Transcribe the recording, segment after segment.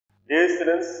Dear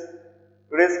students,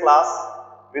 today's class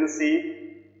will see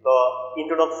the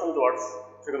introduction towards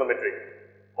trigonometry,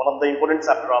 one of the important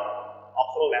chapter of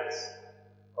optional maths.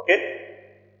 Okay,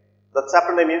 the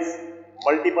chapter name is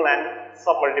multiple and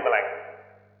submultiple angle.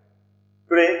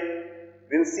 Today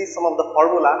we will see some of the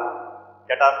formula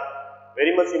that are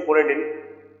very much important in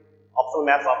optional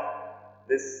maths of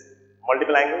this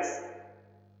multiple angles,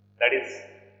 that is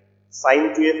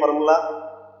sin 2a formula,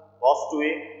 cos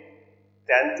 2a,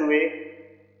 tan 2a,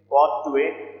 cot 2a,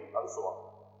 and so on.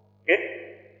 Okay,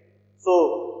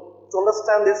 so to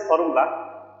understand this formula,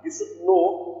 you should know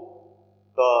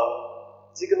the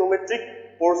trigonometric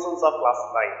portions of class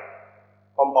 9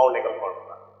 compound angle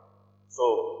formula. So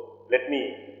let me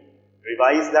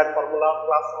revise that formula of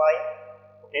class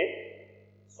 9. Okay,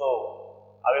 so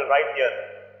I will write here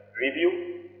review.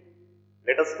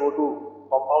 Let us go to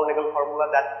compound angle formula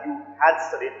that you had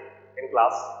studied in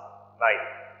class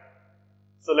 9.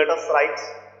 So let us write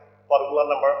formula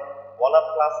number 1 of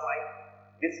class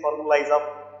 9. This formula is of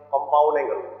compound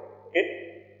angle. Okay,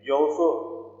 you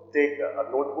also take a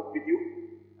notebook with you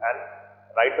and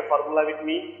write the formula with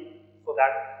me so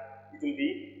that it will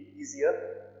be easier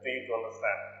for you to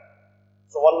understand.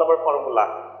 So 1 number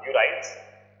formula you write.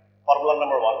 Formula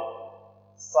number 1,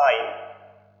 sin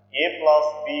a plus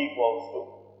b equals to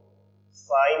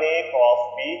sin a cos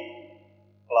b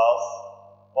plus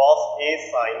cos a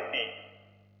sin b.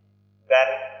 Then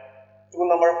 2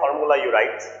 number formula you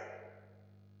write,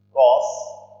 cos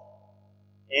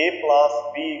a plus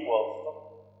b equals to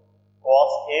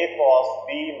cos a cos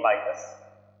b minus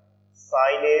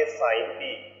sin a sin b.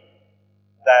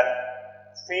 Then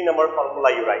 3 number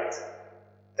formula you write,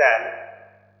 tan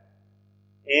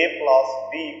a plus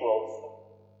b equals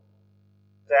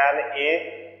to tan a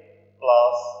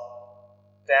plus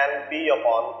tan b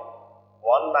upon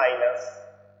 1 minus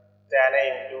tan a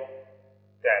into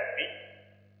tan b.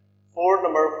 4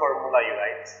 number formula you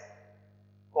write,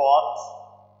 cot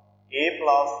a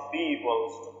plus b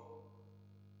equals to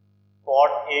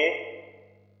cot a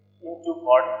into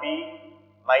cot b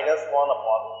minus 1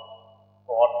 upon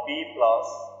cot b plus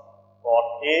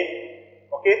cot a.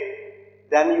 Okay,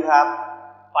 then you have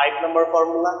 5 number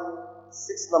formula,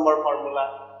 6 number formula,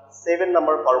 7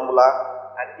 number formula,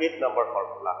 and 8 number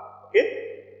formula. Okay,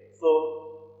 so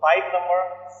 5 number,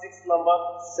 6 number,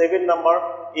 7 number,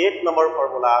 8 number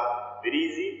formula are very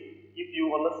easy if you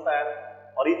understand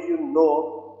or if you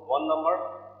know 1 number,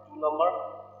 2 number,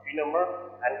 3 number,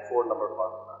 and 4 number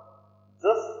formula.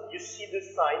 Just you see these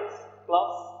signs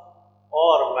plus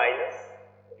or minus.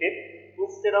 Okay,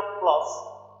 instead of plus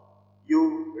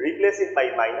you replace it by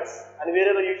minus, and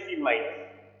wherever you see minus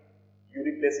you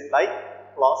replace it by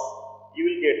plus. You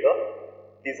will get the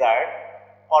desired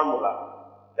formula,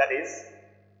 that is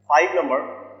 5 number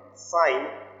sin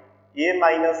a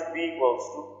minus b equals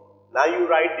to, now you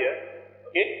write here,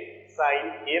 okay, sin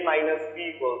a minus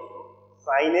b equals to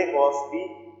sin a cos b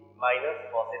minus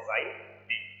cos a sin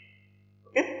b.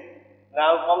 Okay,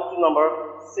 now come to number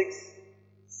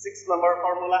 6 number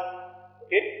formula.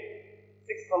 Okay,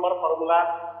 6 number formula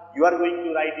you are going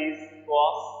to write is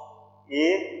cos a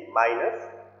minus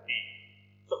b.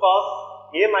 So cos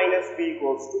a minus b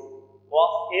equals to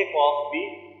cos a cos b.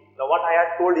 Now what I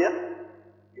had told here,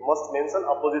 you must mention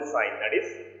opposite sign, that is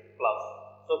plus.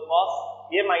 So cos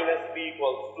a minus b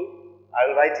equals to, I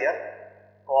will write here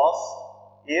cos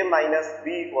a minus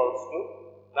b equals to,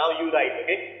 now you write,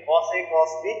 okay, cos a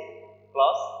cos b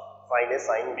plus sin a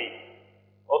sin b.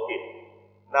 Okay,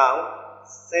 now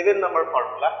 7 number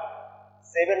formula.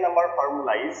 7 number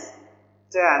formula is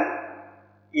tan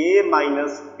a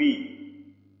minus b.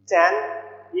 Tan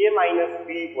a minus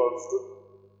b equals to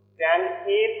tan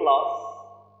a plus,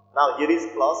 now here is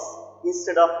plus,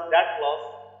 instead of that plus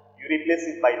you replace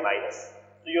it by minus.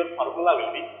 So your formula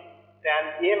will be tan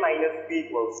a minus b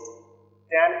equals to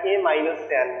tan a minus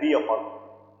tan b upon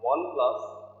 1 plus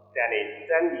tan a into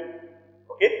tan b.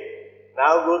 Okay,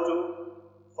 now go to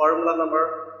formula number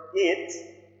 8,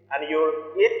 and your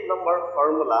 8th number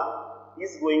formula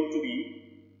is going to be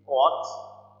cot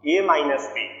a minus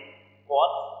b.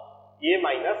 Cot a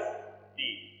minus b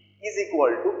is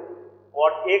equal to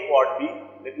cot a cot b.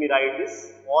 Let me write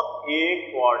this, cot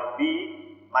a cot b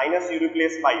minus you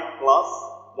replace by plus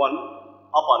 1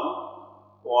 upon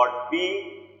cot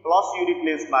b plus you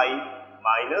replace by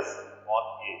minus cot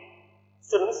a.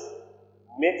 Students,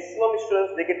 maximum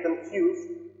students they get confused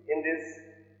in this.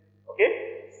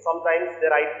 Okay, sometimes they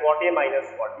write cot a minus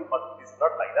cot b, but it is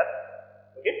not like that.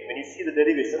 Okay, when you see the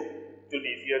derivation it will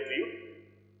be easier to you.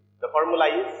 The formula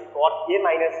is cot a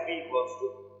minus b equals to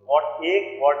cot a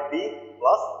cot b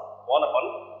plus 1 upon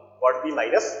cot b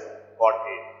minus cot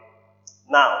a.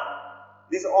 Now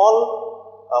This all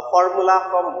formula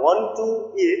from 1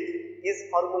 to 8 is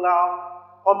formula of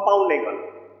compound angle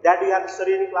that we have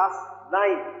studied in class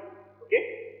 9. Okay.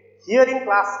 Here in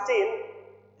class 10,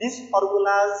 these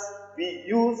formulas we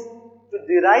use to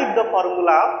derive the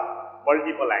formula of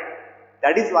multiple angle.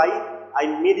 That is why I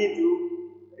made you to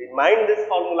remind this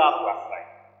formula of class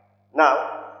 9. Now,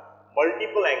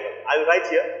 multiple angle. I will write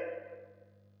here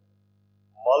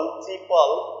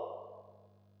multiple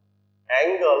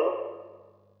angle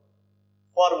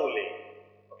formulae.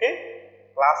 Okay,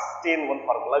 class 10 one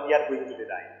formula we are going to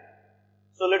derive.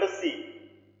 So let us see.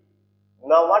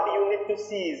 Now what you need to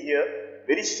see is here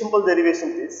very simple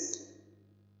derivation is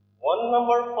 1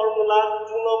 number formula,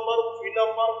 2 number, 3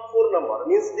 number, 4 number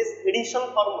means this addition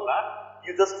formula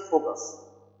you just focus.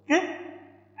 Okay,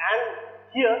 and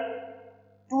here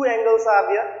two angles are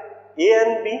there A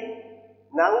and B.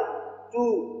 Now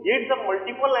to get the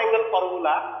multiple angle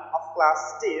formula of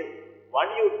class 10, what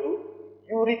you do?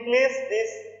 You replace this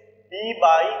B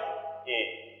by A.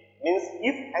 Means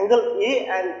if angle A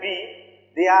and B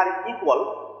they are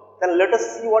equal, then let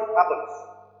us see what happens.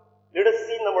 Let us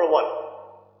see number 1.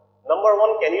 Number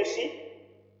 1, can you see?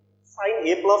 Sin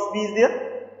A plus B is there.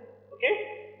 Okay.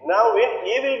 Now when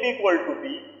A will be equal to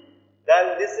B,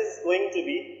 then this is going to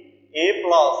be A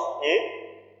plus A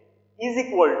is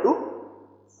equal to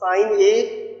sin A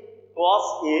cos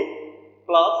A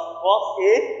plus cos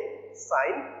A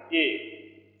sin A.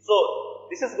 So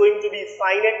this is going to be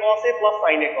sin A cos A plus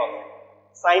sin A cos A.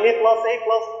 Sin A plus A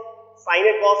plus sin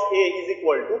A cos A is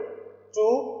equal to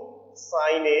 2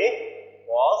 sin A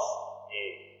cos A.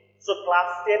 So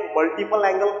class 10 multiple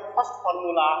angle first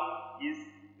formula is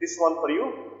this one for you,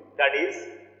 that is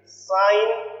sin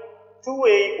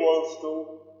 2A equals to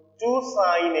 2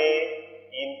 sin A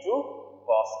into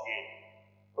cos A.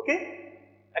 Okay,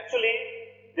 actually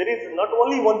there is not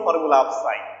only one formula of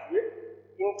sin.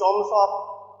 In terms of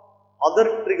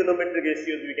other trigonometric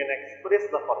ratios we can express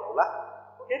the formula.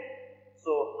 Okay,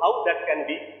 so how that can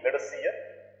be, let us see here.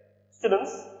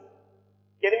 Students,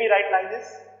 can we write like this?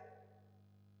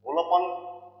 1 upon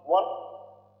 1.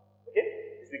 Okay,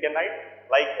 this we can write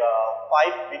like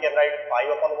 5, we can write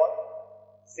 5 upon 1.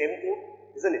 Same thing,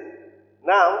 isn't it?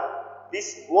 Now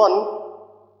this 1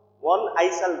 I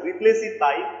shall replace it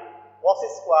by cos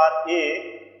square A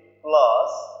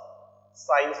plus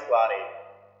sin square A.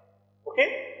 Okay,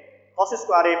 cos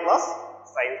square A plus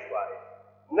sin square A.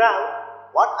 Now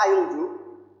what I will do?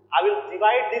 I will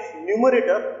divide this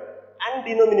numerator and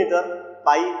denominator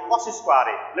by cos square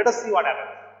A. Let us see what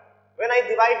happens. When I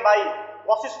divide by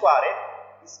cos square A,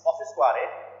 this cos square A,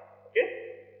 okay,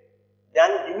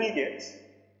 then you will get,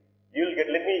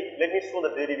 let me show the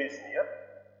derivation here.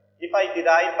 If I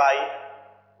divide by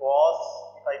cos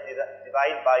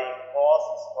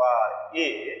square A,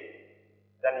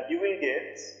 then you will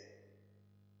get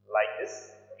like this.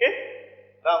 Okay.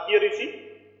 Now here you see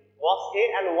cos A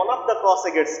and one of the cos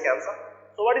A gets cancelled.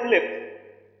 So what is left?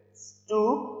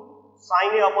 2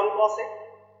 sin A upon cos A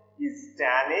is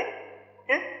tan A.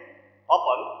 Okay.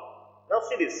 Upon, now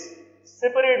see this.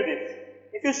 Separate this.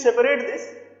 If you separate this,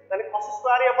 then cos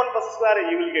square A upon cos square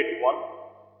A you will get 1.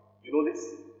 You know this.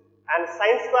 And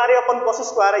sin square A upon cos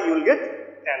square A you will get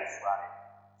tan square A.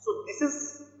 So this is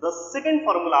the second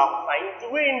formula of sin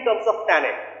 2A in terms of tan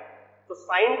A. So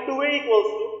sin 2A equals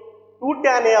to 2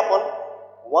 tan A upon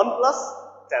 1 plus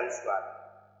tan square.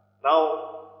 Now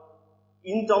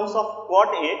in terms of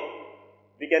cot A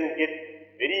we can get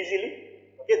very easily.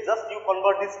 Okay, just you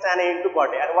convert this tan A into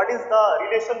cot A. And what is the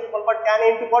relation to convert tan A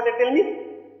into cot A? Tell me.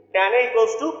 Tan A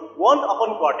equals to 1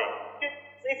 upon cot A. Okay.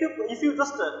 So if you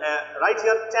just write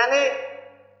here tan A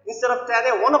instead of tan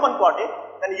A 1 upon cot A,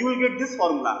 then you will get this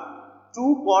formula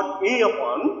 2 cot A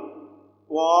upon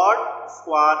cot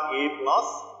square A plus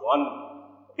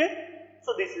 1. Okay.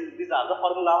 So these are the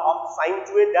formula of sin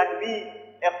 2A that we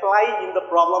apply in the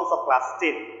problems of class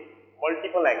 10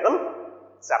 multiple angle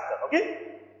chapter. Okay.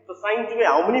 So sin 2A,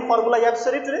 how many formula you have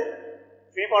studied today?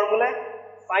 3 formula.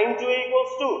 Sin 2A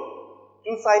equals to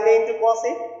 2 sin A into cos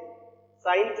A.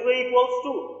 Sin 2A equals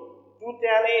to 2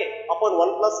 tan A upon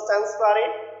 1 plus tan square A.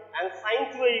 And sin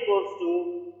 2A equals to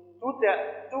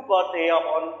 2 cot A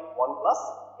upon 1 plus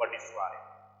cot square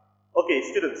A. Okay,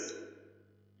 students,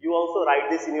 you also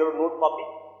write this in your note copy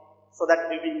so that it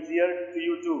will be easier to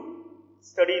you to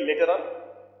study later on.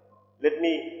 Let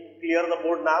me clear the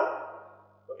board now.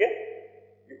 Okay,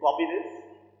 you copy this.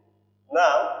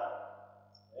 Now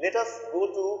let us go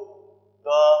to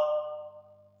the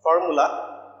formula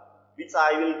which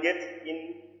I will get in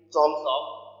terms of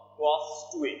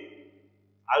cos 2A.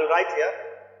 I will write here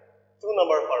 2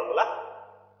 number formula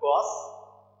cos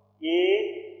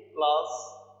A plus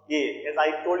A. As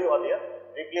I told you earlier,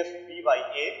 replace B by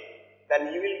A,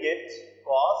 then you will get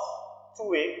cos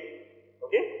 2A.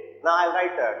 Okay. Now I'll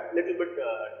write a little bit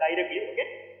directly. Okay.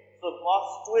 So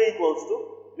cos 2A equals to,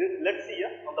 let's see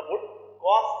here on the board,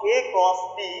 cos A cos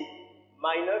B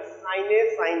minus sin A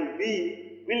sin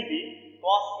B will be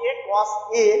cos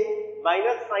A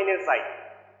minus sin A sin.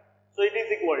 So it is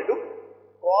equal to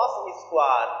cos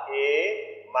square A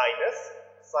minus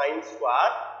sin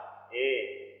square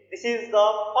A. This is the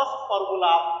first formula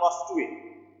of cos 2A.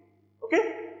 Okay.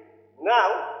 Now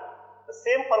the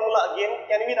same formula again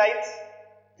can we write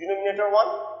denominator 1?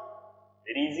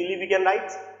 Very easily we can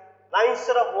write. Now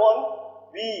instead of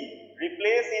 1, we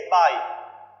replace it by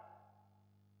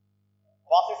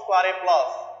cos square A plus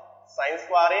sin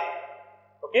square A.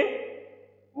 Okay.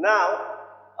 Now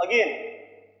again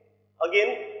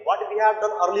what we have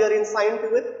done earlier in sin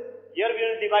 2A, here we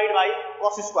will divide by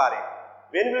cos square A.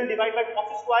 When we will divide by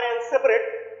cos square A and separate,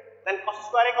 then cos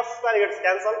square A gets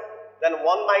cancelled. Then 1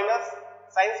 minus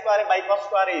sin square A by cos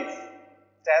square A is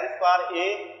tan square A.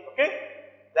 Okay.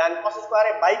 Then cos square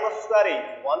A by cos square A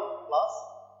is 1 plus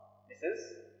this is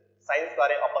sin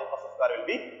square A upon cos square will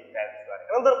be tan square A.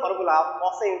 Another formula of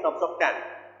cos A in terms of tan.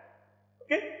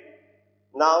 Okay.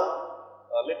 Now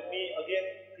let me again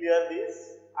clear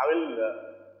this. I will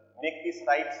make this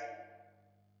right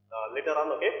later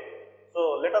on. Okay.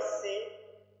 So let us see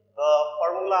the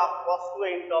formula of cos 2A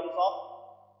in terms of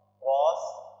cos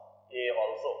A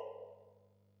also.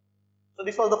 So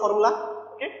this was the formula.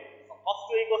 Okay. So cos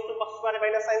 2A equals to cos square A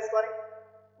minus sin square A.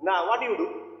 Now what do you do?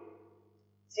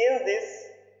 Change this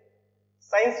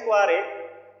sin square A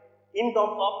in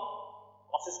terms of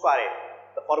cos square A.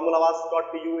 The formula was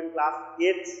taught to you in class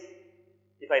 8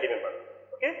 if I remember.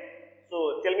 Okay.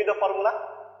 So tell me the formula.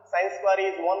 Sin square A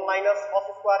is 1 minus cos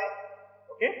square A.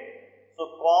 Okay. So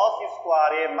cos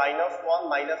square A minus 1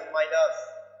 minus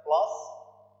plus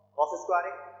cos square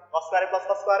A. Cos square A plus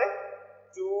cos square A,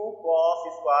 2 cos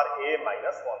square A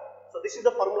minus 1. So this is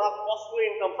the formula of cos 2A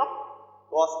in terms of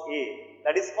cos A.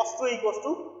 That is cos 2A equals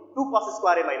to 2 cos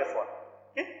square A minus 1.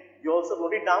 Okay. You also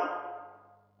note it down.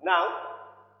 Now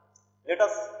let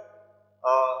us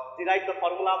derive the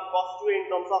formula of cos 2A in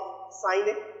terms of sin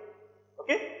A.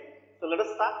 Okay. So let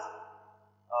us start.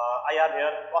 I have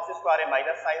here cos square A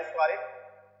minus sin square A.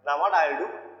 Now what I will do?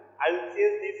 I will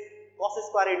change this cos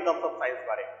square A in terms of sin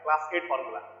square A. Class 8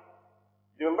 formula.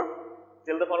 Remember?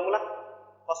 Tell the formula.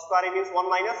 Cos square A means 1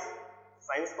 minus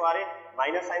sin square A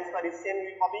minus sin square is same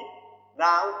we copy.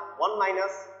 Now 1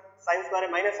 minus sin square A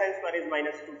minus sin square is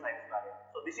minus 2 sin square A.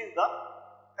 So this is the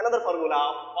another formula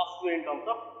of cos 2A in terms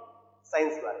of sin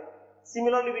square A.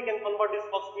 Similarly, we can convert this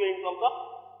cos 2A in terms of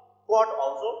quad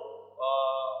also.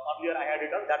 Earlier I had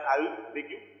written that I will make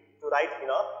you to write in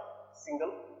a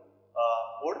single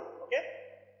board. Okay.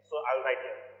 So I will write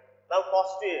here. Now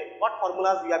cos 2A, what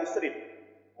formulas we have studied?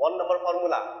 One number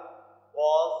formula,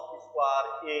 cos square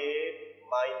A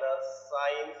minus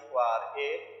sin square A.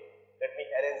 Let me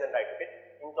arrange and write. Okay.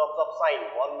 In terms of sin,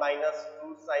 1 minus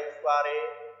 2 sin square A.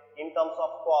 In terms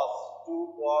of cos,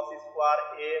 2 cos square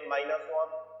A minus 1.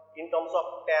 In terms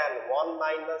of tan, 1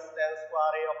 minus tan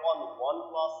square A upon 1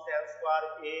 plus tan square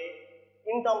A.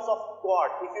 In terms of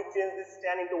quad, if you change this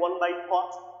tan into 1 by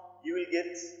cot, you will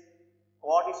get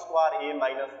cot square A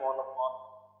minus 1 upon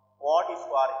cot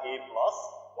square A plus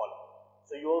 1.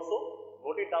 So you also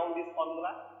note it down this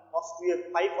formula. First we have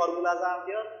 5 formulas are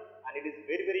here and it is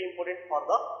very important for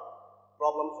the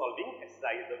problem solving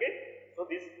exercise. Okay. So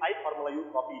this 5 formula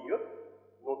you copy in your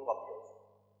note copy also.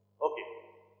 Okay.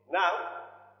 Now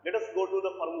let us go to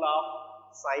the formula of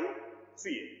sin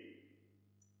 3A.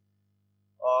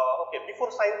 Okay, before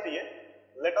sin 3A,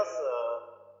 let us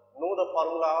know the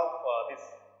formula of this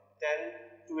tan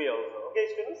 2A also. Okay,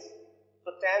 students.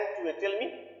 So tan 2A, tell me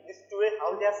this 2A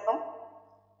how it has come?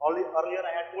 Earlier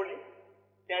I had told you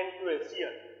tan 2A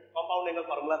here, compound angle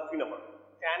formula 3 number.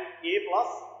 Tan A plus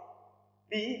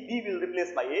B, B will replace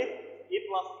by A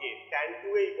plus A. Tan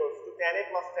 2A equals to tan A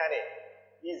plus tan A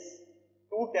is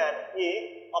 2 tan A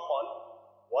upon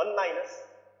 1 minus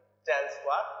tan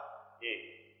square A.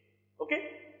 Okay.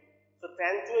 So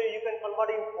tan 2A you can convert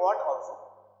in quad also.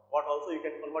 Quad also you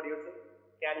can convert yourself.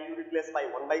 Can you replace by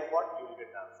 1 by quad? You will get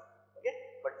the answer. Okay.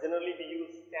 But generally we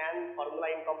use tan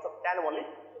formula in terms of tan only.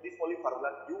 So this only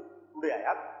formula today I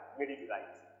have made it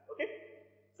right. Okay.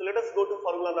 So let us go to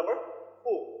formula number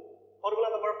 4. Formula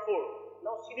number 4.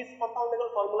 Now see this compound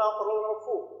angle formula number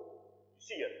 4. You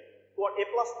see here. Quad A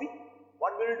plus B.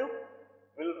 What we will do?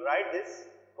 We will write this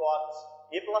cot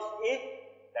A plus A,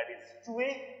 that is 2A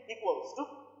equals to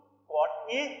cot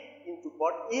A into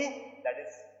cot A, that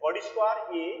is cot square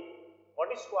A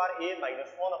minus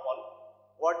 1 upon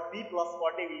what B plus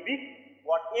what A will be,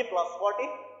 what A plus what A,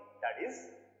 that is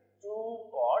 2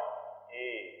 cot A.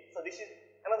 So this is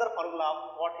another formula of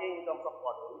cot A in terms of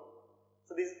cot A.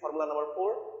 So this is formula number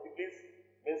 4. You please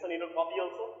mention in your copy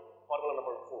also formula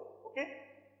number 4. Okay.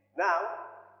 Now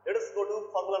let us go to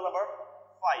formula number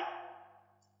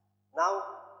 5. Now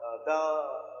the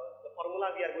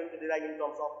formula we are going to derive in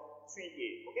terms of 3A.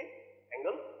 Okay,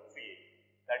 angle 3A,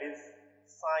 that is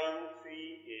sine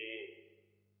 3A.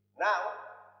 Now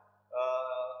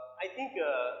I think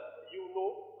you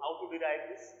know how to derive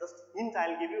this. Just hint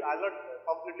I will give you. I will not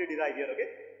completely derive here. Okay.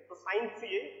 So sine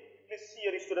 3A. Please see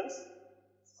your students.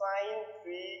 Sine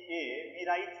 3A. We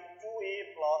write 2A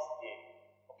plus A.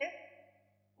 Okay.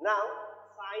 Now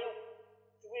sine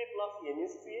 2A plus A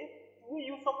means 3A. 2A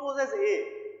you suppose as A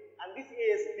and this A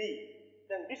is B.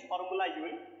 Then this formula you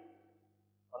will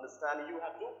understand. You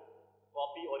have to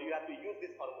copy or you have to use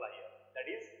this formula here. That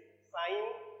is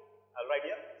sine. I'll write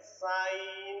here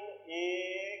sine A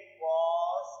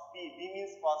cos B. B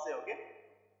means cos A, okay?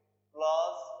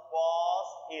 Plus cos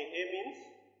A. A means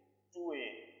 2A.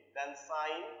 Then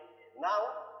sine A. Now,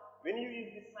 when you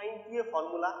use this sine 2A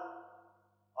formula,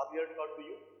 earlier taught to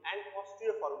you, and cos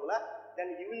 2A formula,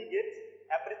 then you will get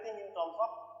everything in terms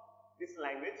of this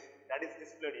language that is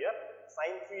displayed here.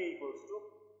 Sine 3A equals to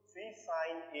 3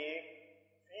 sine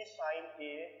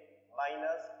A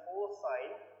minus 4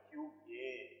 sine cube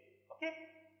A. Okay,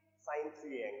 sine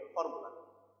 3A angle formula.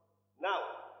 Now,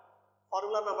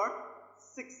 formula number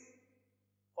 6.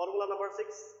 Formula number 6,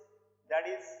 that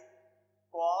is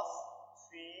cos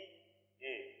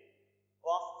 3A.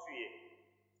 Cos 3A.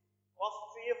 Cos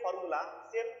 3A formula,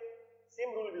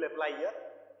 same rule will apply here.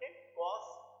 Okay, cos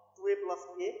 2A plus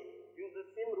A. Use the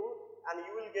same rule, and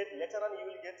you will get later on. You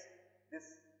will get this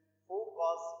 4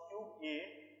 cos cube A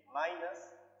minus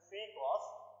 3 cos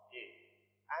A.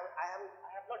 I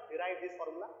have not derived this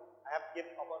formula. I have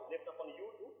left upon you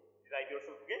to derive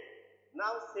yourself. Okay.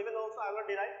 Now 7 also I will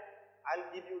not derive. I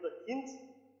will give you the hint,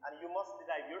 and you must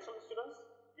derive yourself, students,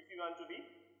 if you want to be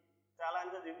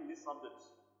talented in this subject.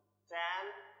 Tan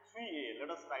 3A.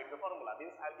 Let us write the formula.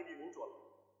 Means I will give you hint one.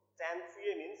 Tan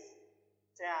 3A means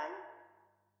tan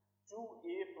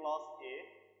 2A plus A.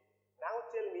 Now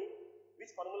tell me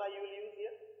which formula you will use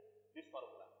here. This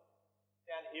formula.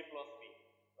 Tan A plus B.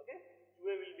 Okay.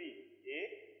 2A will be A,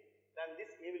 then this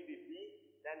A will be B,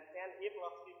 then tan A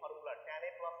plus B formula, tan A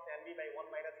plus tan B by 1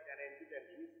 minus tan A into tan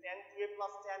B means tan 2A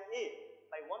plus tan A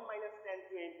by 1 minus tan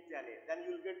 2A into tan A. Then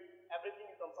you will get everything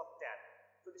in terms of tan.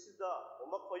 So this is the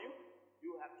homework for you.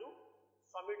 You have to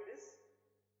submit this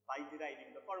by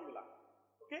deriving the formula.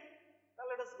 Okay. Now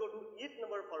let us go to 8th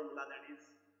number formula, that is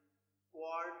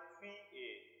quad 3A.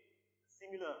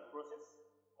 Similar process.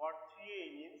 Quad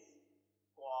 3A means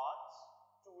quad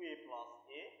 2A plus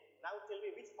A. Now tell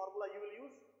me which formula you will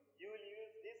use. You will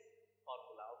use this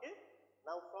formula. Okay.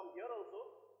 Now from here also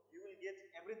you will get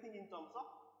everything in terms of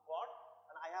quad,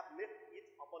 and I have left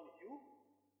it upon you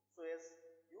so as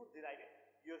you derive it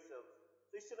yourselves.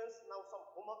 So students, now some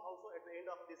homework also at the end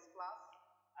of this class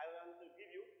I want to give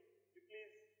you. You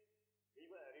please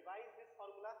revise this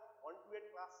formula 1 to 8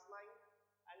 class 9,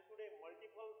 and today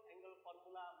multiple angle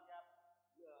formula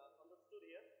we have understood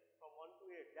here. From 1 to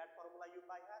 8, that formula you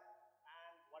by heart,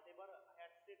 and whatever I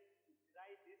had said to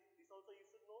derive this also you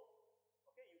should know.